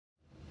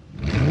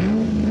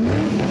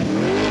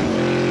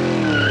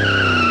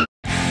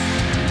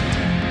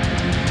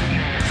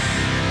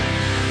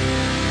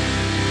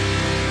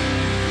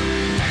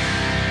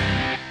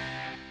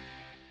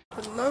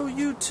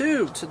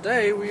2.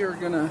 Today we are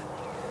going to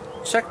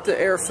check the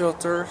air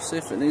filter, see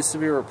if it needs to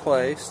be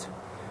replaced.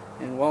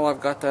 And while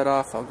I've got that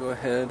off, I'll go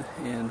ahead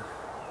and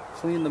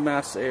clean the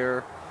mass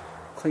air,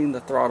 clean the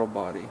throttle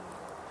body.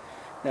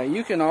 Now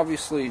you can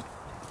obviously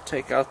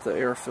take out the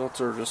air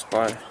filter just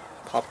by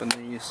popping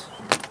these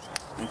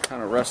and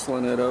kind of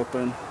wrestling it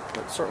open.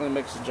 It certainly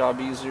makes the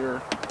job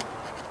easier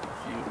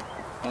if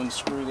you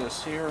unscrew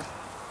this here.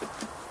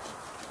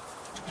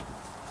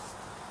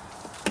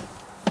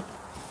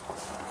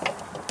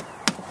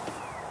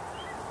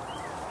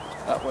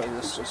 That way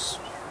this just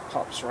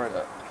pops right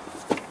up.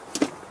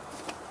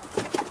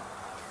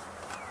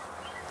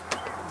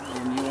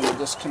 And you want to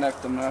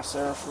disconnect the mass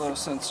airflow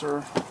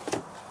sensor.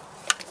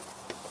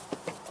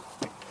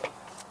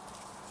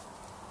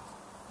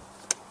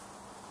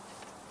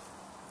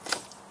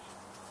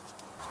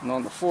 And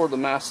on the Ford, the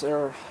mass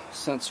air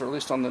sensor, at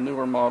least on the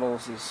newer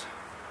models, is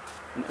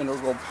an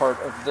integral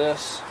part of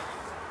this.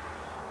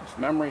 If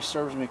memory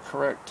serves me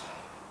correct,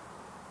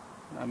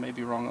 I may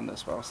be wrong on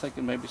this, but I was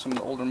thinking maybe some of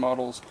the older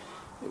models,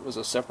 it was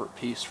a separate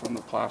piece from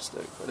the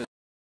plastic, but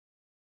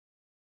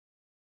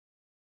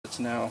it's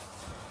now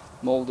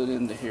molded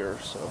into here,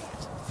 so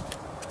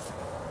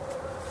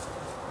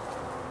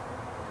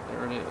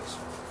there it is.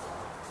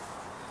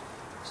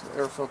 So the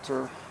air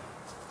filter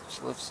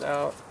just lifts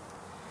out.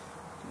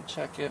 You can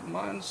check it.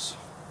 Mine's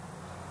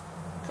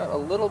got a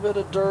little bit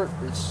of dirt.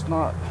 It's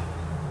not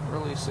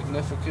really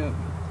significant.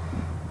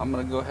 I'm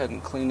going to go ahead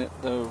and clean it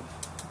though,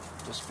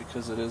 just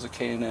because it is a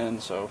K&N,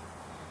 so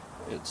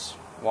it's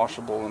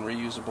washable and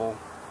reusable.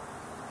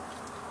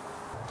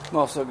 I'm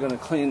also going to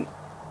clean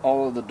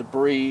all of the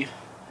debris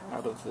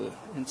out of the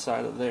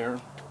inside of there.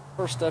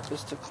 First step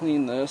is to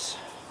clean this.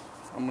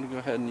 I'm going to go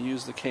ahead and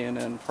use the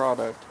K&N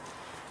product.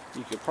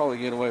 You could probably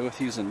get away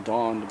with using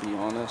Dawn, to be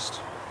honest.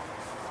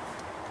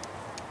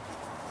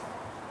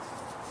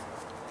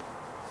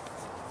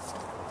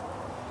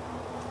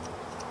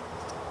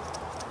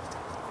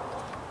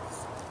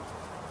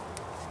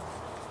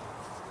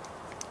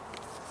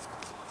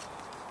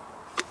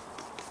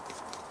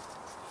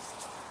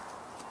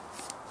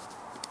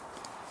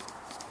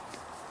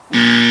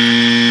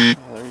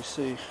 There you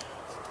see,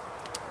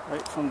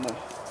 right from the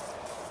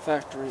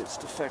factory, it's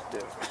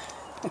defective.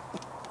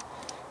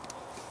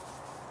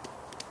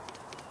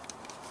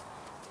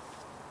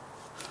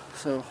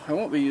 So I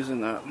won't be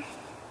using that.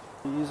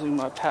 I'm using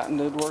my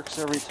patented works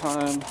every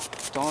time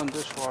Dawn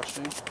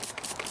dishwashing.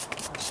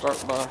 I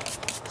start by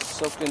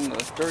soaking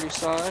the dirty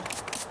side.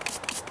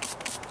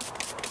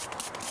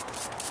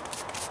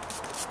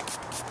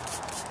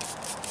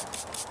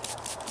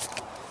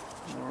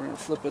 And we're going to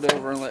flip it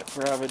over and let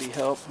gravity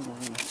help, and we're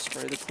going to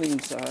spray the clean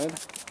side.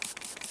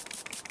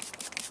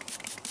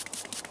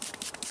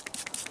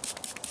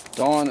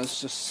 Dawn is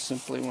just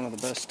simply one of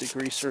the best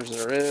degreasers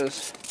there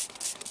is.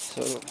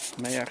 So it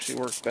may actually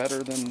work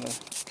better than the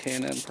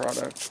K&N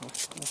product.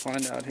 We'll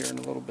find out here in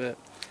a little bit.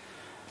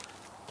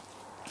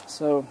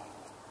 So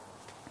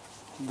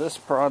this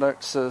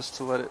product says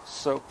to let it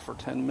soak for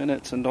 10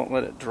 minutes and don't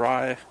let it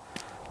dry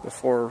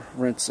before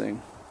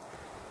rinsing.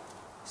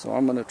 So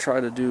I'm going to try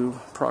to do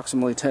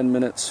approximately 10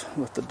 minutes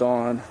with the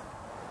Dawn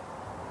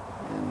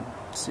and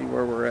see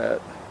where we're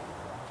at.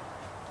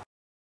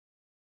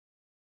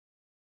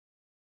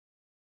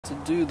 To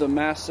do the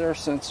mass air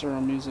sensor,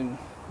 I'm using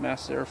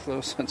mass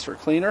airflow sensor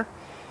cleaner,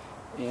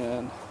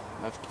 and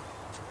I've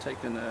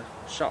taken a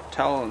shop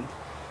towel and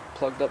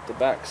plugged up the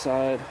back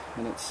side,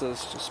 and it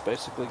says just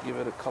basically give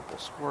it a couple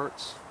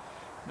squirts,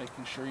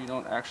 making sure you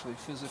don't actually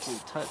physically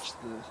touch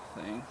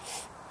the thing.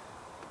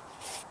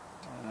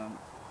 And I'm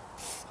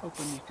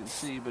hoping you can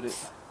see, but it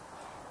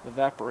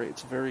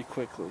evaporates very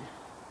quickly.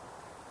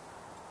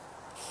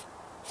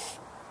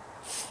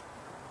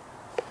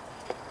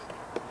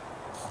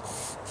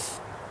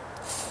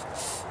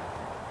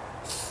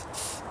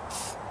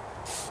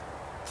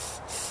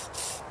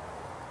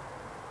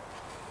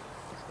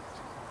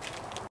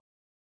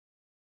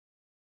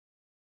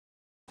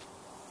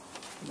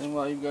 Then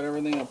while you've got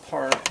everything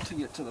apart, to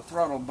get to the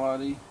throttle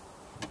body,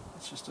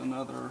 it's just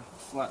another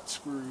flat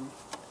screw.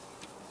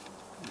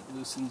 It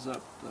loosens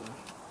up the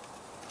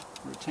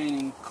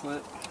retaining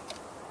clip.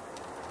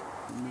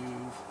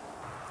 Remove.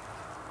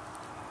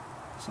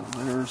 So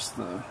there's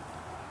the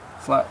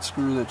flat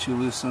screw that you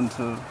loosen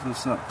to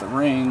loosen up the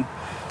ring,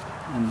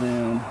 and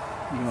then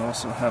you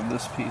also have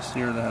this piece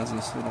here that has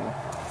this little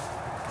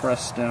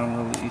press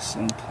down, release,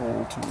 and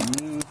pull to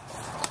remove.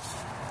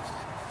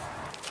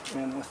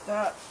 And with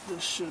that,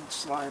 this should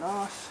slide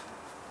off.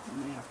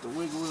 You may have to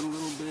wiggle it a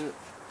little bit.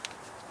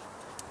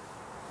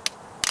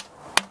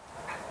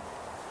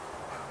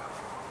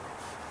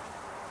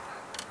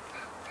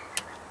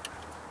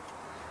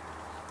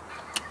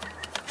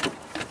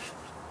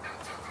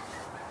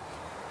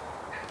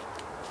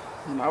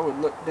 And I would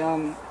look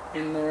down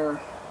in there,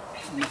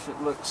 and if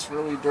it looks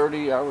really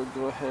dirty, I would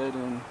go ahead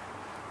and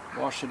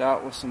wash it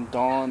out with some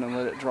Dawn and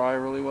let it dry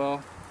really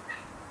well.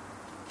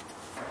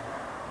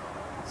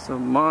 So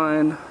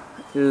mine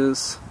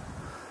is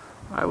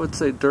I would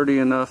say dirty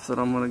enough that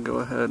I'm going to go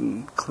ahead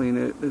and clean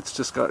it. It's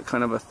just got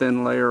kind of a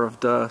thin layer of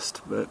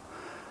dust, but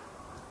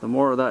the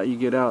more of that you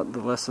get out,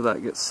 the less of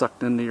that gets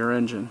sucked into your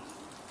engine.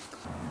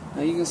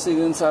 Now you can see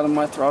the inside of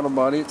my throttle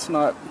body. It's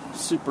not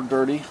super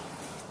dirty.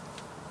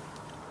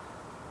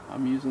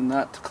 I'm using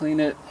that to clean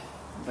it.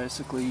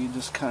 Basically you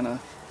just kind of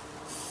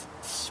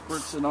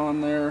spritz it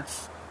on there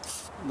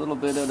a little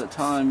bit at a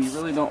time. You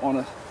really don't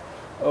want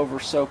to over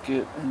soak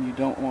it, and you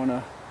don't want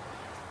to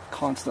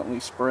constantly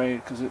spray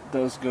because it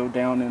does go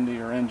down into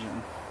your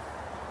engine.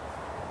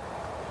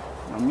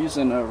 I'm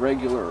using a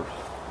regular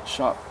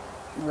shop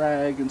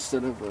rag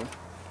instead of a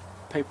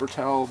paper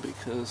towel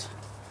because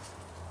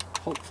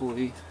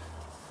hopefully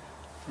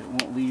it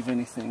won't leave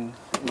anything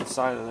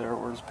inside of there,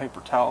 whereas a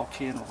paper towel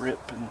can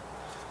rip and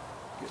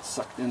get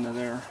sucked into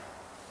there.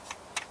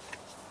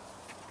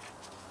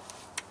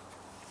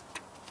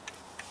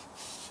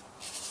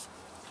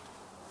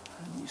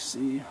 And you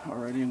see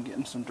already I'm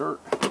getting some dirt.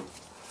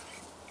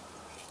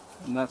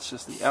 And that's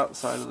just the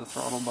outside of the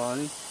throttle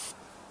body.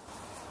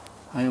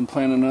 I am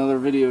planning another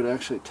video to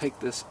actually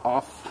take this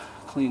off,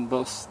 clean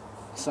both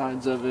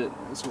sides of it,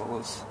 as well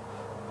as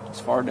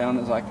far down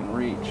as I can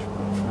reach.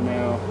 But for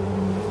now,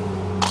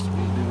 I'll just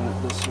be doing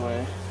it this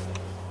way.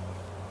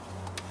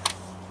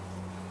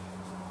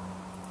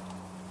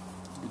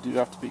 You do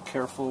have to be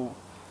careful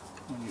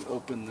when you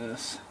open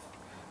this,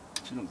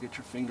 that you don't get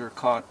your finger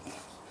caught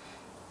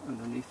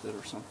underneath it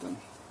or something.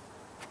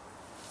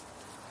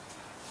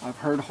 I've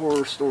heard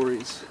horror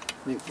stories.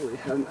 Thankfully,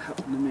 it hasn't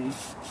happened to me.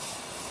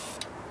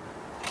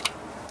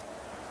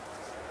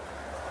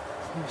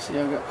 You see,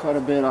 I got quite a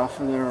bit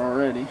off of there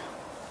already.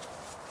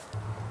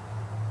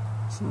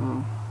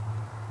 So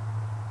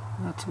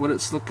that's what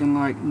it's looking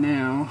like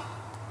now.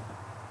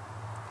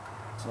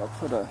 So I'll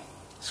put a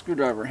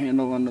screwdriver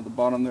handle under the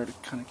bottom there to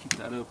kind of keep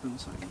that open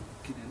so I can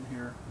get in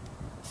here.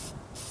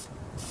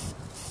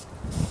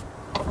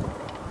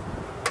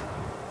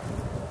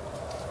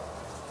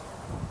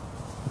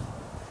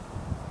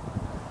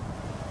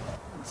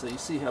 So you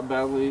see how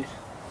badly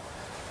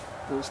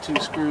those two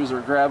screws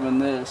are grabbing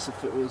this.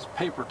 If it was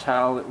paper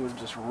towel, it would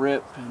just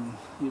rip and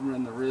you'd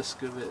run the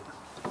risk of it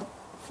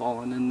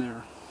falling in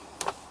there.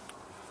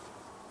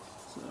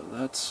 So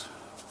that's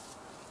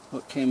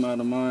what came out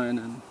of mine,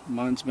 and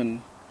mine's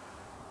been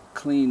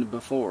cleaned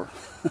before.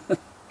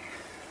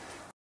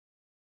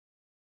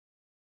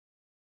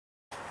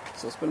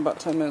 So it's been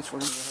about 10 minutes. We're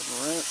going to go ahead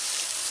and rinse.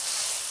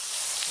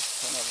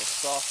 Just kind of a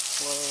soft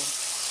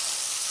flow.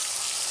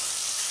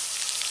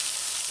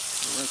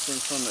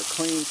 Rinsing from the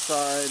clean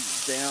side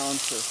down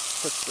to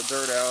push the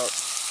dirt out.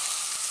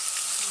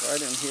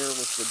 Right in here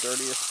was the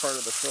dirtiest part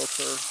of the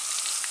filter,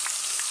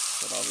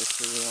 but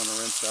obviously we want to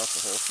rinse out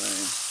the whole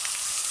thing.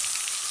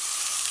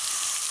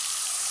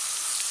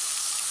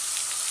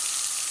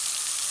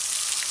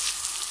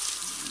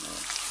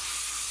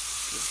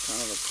 Just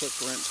kind of a quick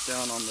rinse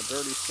down on the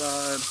dirty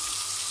side.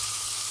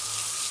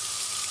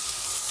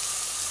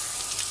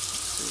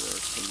 See,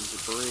 there's some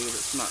debris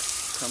that's not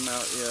come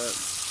out yet.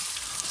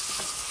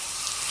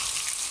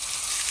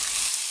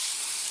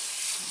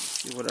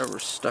 See,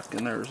 whatever's stuck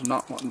in there is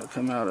not wanting to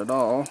come out at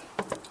all.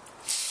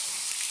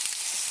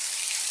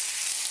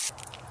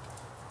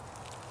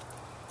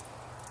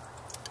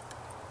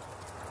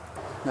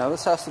 Now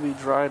this has to be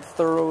dried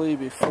thoroughly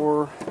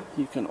before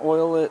you can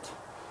oil it.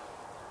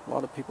 A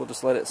lot of people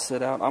just let it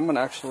sit out. I'm going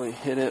to actually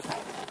hit it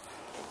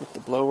with the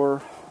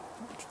blower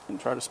and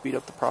try to speed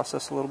up the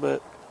process a little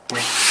bit.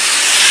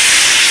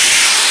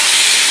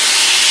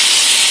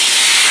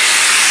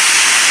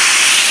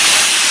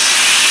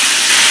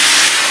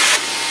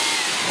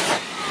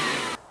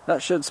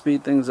 That should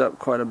speed things up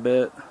quite a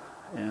bit,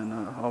 and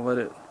I'll let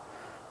it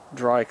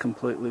dry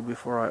completely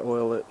before I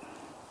oil it.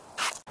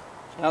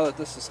 Now that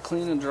this is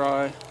clean and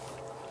dry,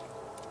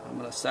 I'm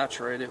going to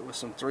saturate it with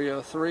some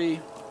 303,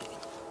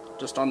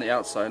 just on the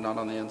outside, not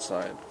on the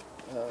inside.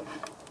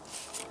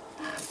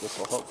 This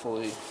will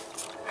hopefully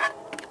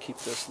keep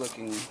this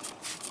looking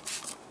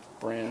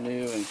brand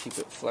new and keep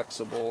it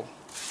flexible,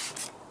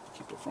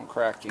 keep it from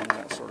cracking,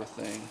 that sort of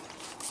thing.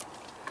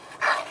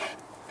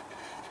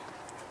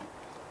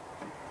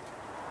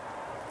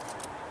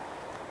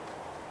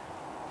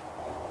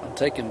 I'm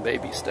taking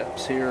baby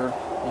steps here.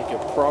 You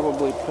could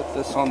probably put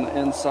this on the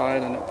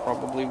inside and it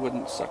probably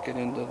wouldn't suck it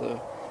into the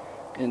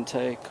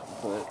intake,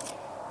 but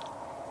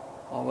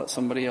I'll let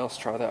somebody else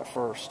try that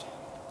first.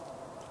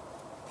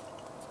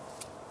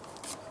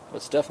 But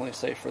it's definitely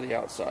safe for the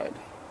outside.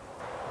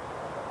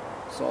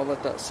 So I'll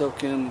let that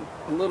soak in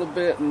a little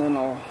bit and then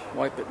I'll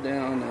wipe it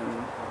down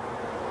and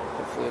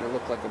hopefully it'll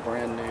look like a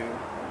brand new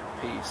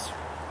piece.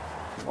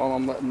 While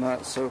I'm letting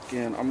that soak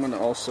in, I'm going to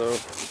also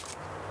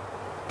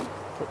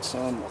put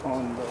some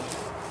on the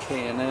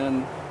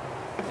K&N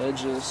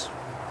edges.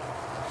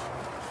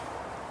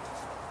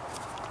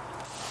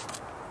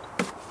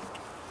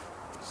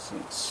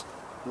 Since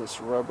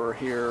this rubber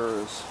here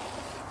is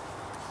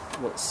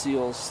what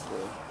seals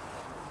the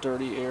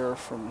dirty air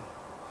from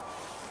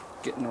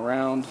getting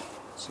around,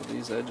 so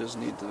these edges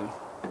need to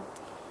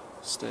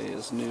stay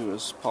as new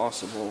as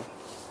possible.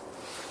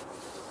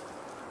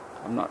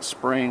 I'm not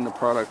spraying the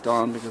product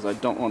on because I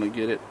don't want to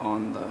get it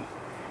on the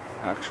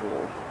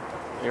actual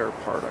air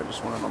part. I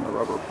just want it on the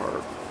rubber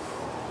part.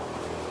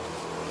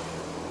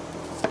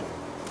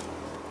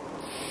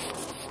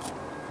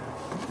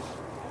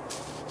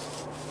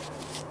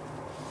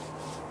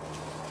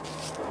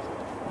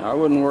 Now, I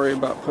wouldn't worry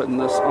about putting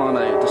this on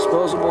a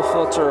disposable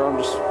filter. I'm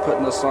just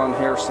putting this on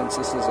here since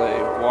this is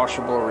a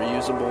washable,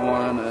 reusable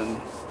one,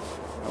 and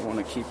I want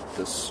to keep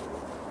this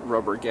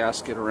rubber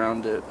gasket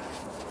around it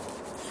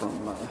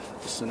from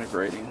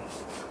disintegrating,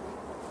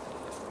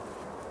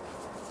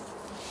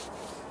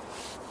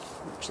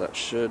 which that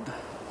should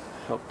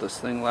help this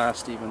thing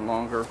last even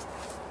longer.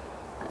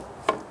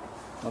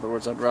 In other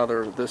words, I'd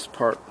rather this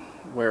part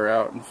wear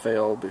out and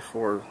fail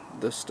before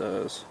this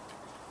does.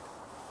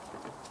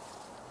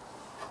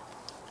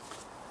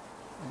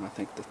 And I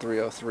think the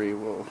 303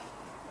 will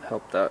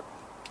help that,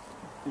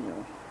 you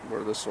know,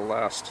 where this will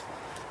last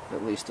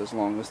at least as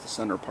long as the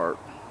center part.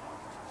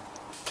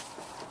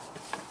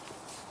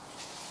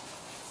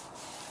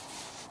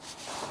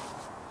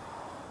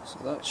 So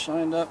that's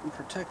shined up and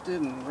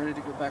protected and ready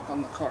to go back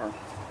on the car.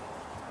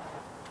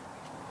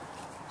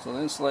 So the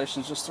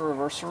installation is just a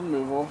reverse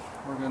removal.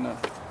 We're going to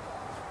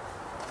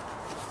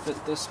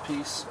fit this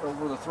piece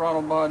over the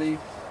throttle body,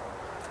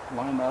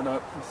 line that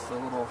up with the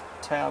little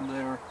tab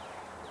there,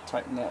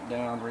 tighten that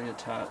down,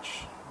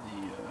 reattach the,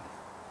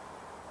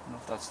 I don't know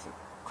if that's the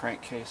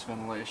crankcase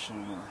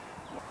ventilation or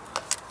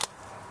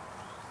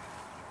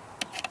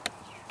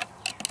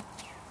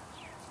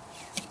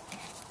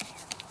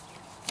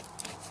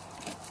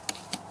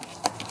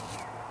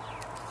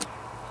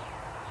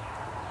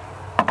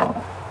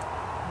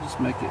just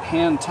make it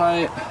hand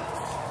tight,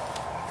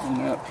 and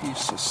that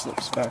piece just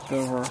slips back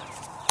over.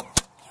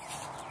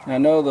 Now, I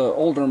know the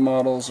older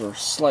models are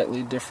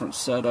slightly different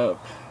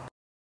setup,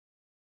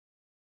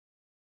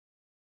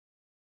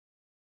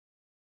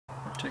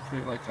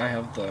 particularly like I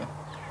have the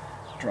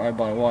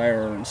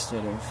drive-by-wire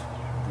instead of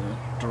the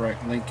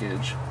direct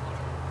linkage.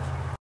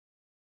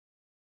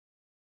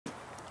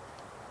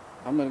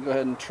 I'm going to go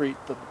ahead and treat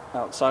the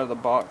outside of the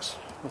box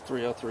with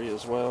 303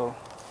 as well.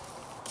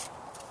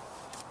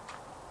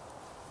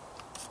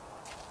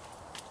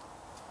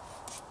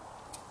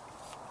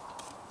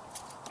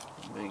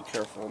 Being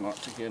careful not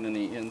to get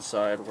any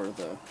inside where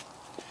the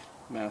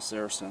mass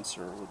air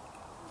sensor would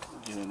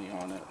get any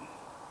on it.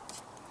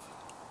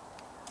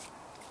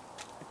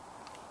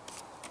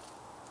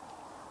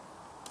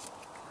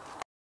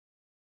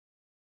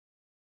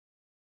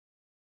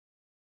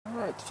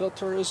 Alright, the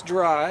filter is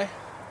dry,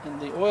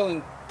 and the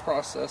oiling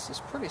process is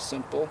pretty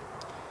simple.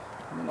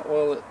 I'm going to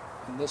oil it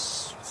in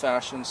this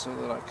fashion so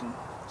that I can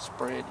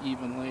spray it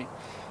evenly.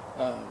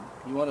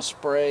 You want to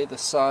spray the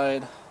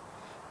side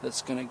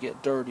that's going to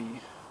get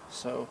dirty,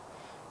 so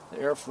the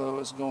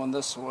airflow is going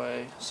this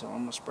way, so I'm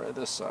going to spray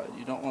this side.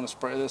 You don't want to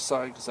spray this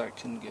side because that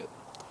can get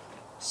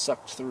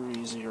sucked through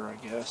easier, I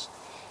guess.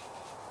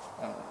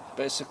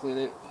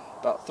 Basically,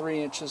 about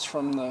 3 inches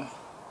from the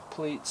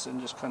pleats,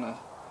 and just kind of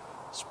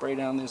spray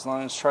down these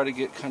lines. Try to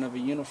get kind of a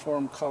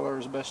uniform color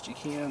as best you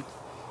can.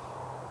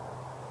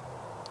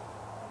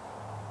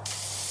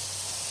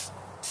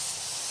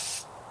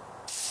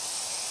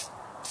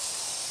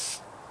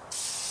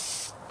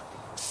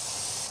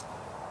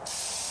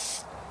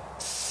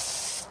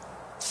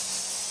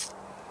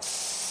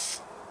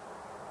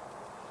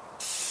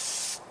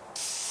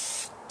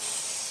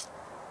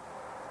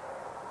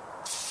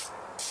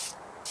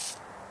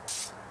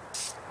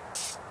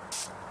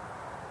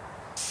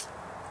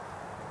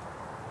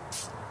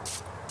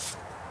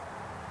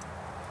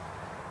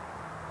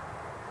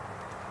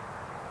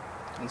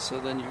 And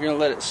so then you're going to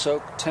let it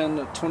soak 10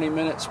 to 20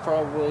 minutes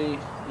probably,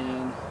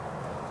 and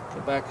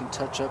go back and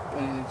touch up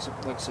anything.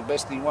 Like I said,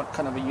 basically you want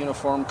kind of a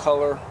uniform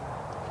color.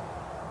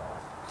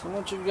 So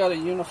once you've got a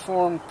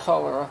uniform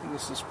color, I think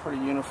this is pretty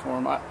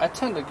uniform. I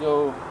tend to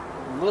go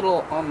a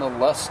little on the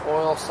less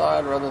oil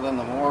side rather than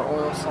the more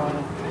oil side.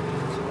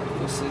 So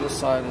you'll see this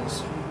side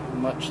is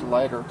much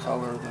lighter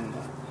color than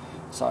the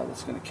side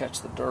that's going to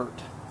catch the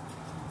dirt.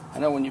 I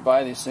know when you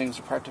buy these things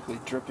they're practically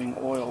dripping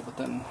oil, but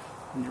then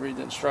when you read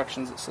the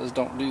instructions it says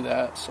don't do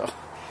that, so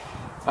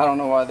I don't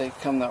know why they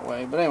come that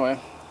way. But anyway,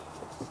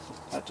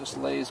 that just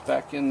lays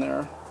back in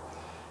there.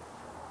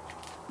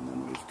 And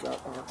then we've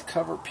got our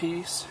cover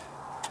piece.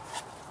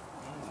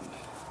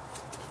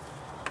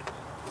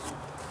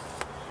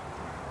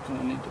 I'm going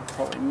to need to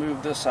probably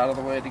move this out of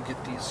the way to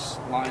get these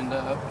lined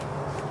up.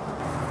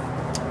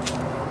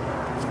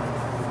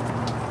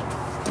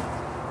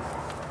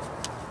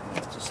 And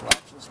it just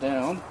latches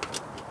down.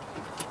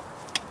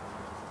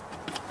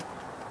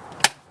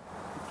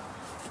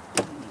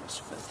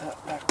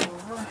 That back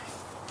over.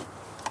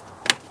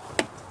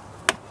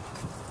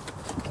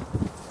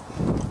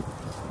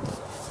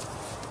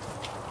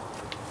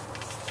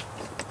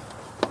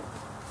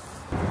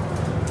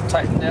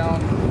 Tighten down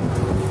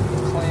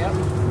the clamp.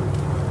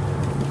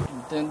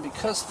 And then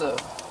because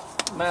the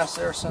mass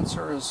air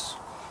sensor is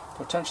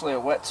potentially a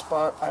wet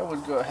spot, I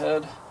would go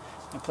ahead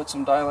and put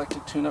some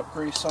dielectric tune-up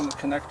grease on the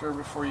connector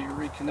before you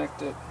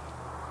reconnect it.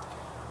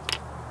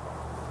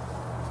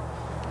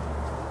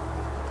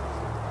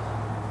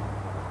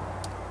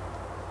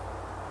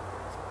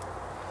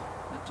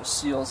 It just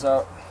seals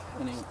out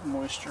any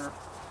moisture.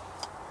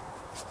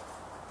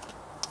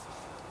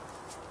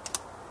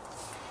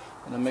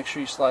 And then make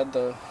sure you slide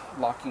the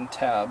locking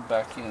tab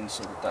back in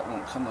so that that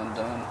won't come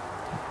undone.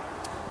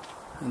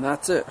 And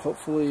that's it.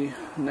 Hopefully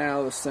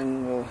now this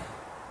thing will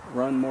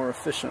run more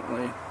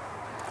efficiently.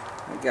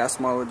 The gas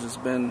mileage has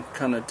been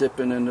kind of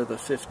dipping into the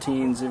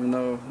 15s, even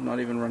though I'm not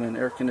even running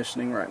air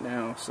conditioning right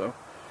now. So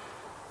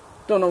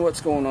don't know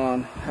what's going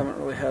on. Haven't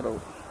really had a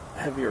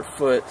heavier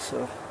foot,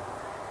 so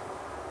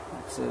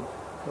like I said,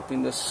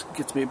 hoping this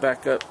gets me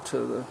back up to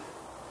the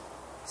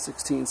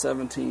 16,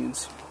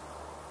 17s.